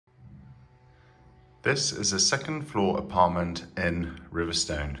This is a second floor apartment in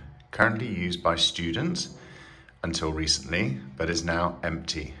Riverstone, currently used by students until recently, but is now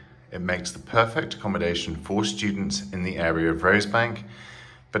empty. It makes the perfect accommodation for students in the area of Rosebank,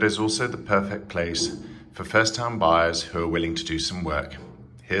 but is also the perfect place for first-time buyers who are willing to do some work.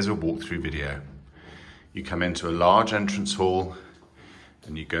 Here's a walkthrough video. You come into a large entrance hall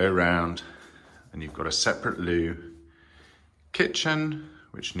and you go around and you've got a separate loo, kitchen,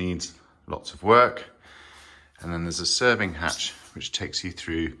 which needs lots of work, and then there's a serving hatch which takes you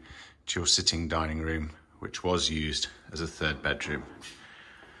through to your sitting dining room, which was used as a third bedroom.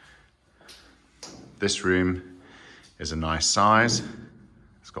 This room is a nice size.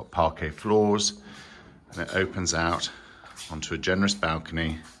 It's got parquet floors and it opens out onto a generous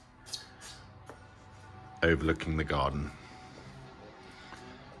balcony overlooking the garden.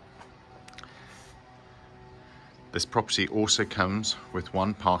 This property also comes with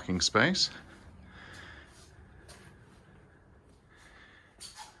one parking space.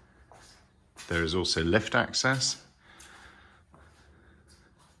 There is also lift access.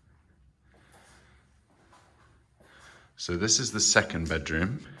 So this is the second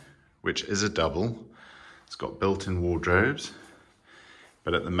bedroom, which is a double. It's got built-in wardrobes,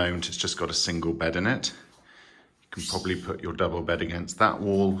 but at the moment it's just got a single bed in it. You can probably put your double bed against that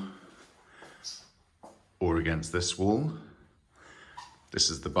wall or against this wall. This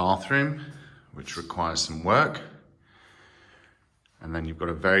is the bathroom, which requires some work. And then you've got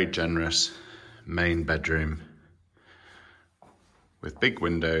a very generous main bedroom with big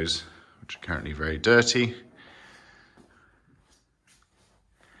windows, which are currently very dirty.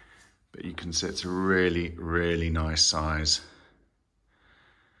 But you can see it's a really, really nice size.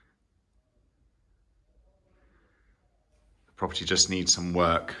 The property just needs some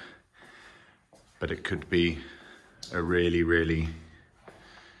work, but it could be a really, really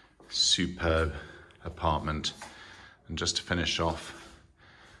superb apartment. And just to finish off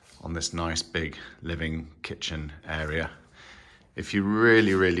on this nice big living kitchen area, if you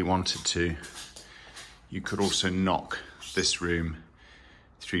really, really wanted to, you could also knock this room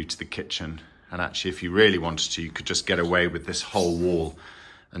through to the kitchen. And actually, if you really wanted to, you could just get away with this whole wall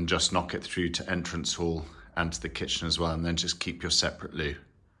and just knock it through to entrance hall and to the kitchen as well, and then just keep your separate loo.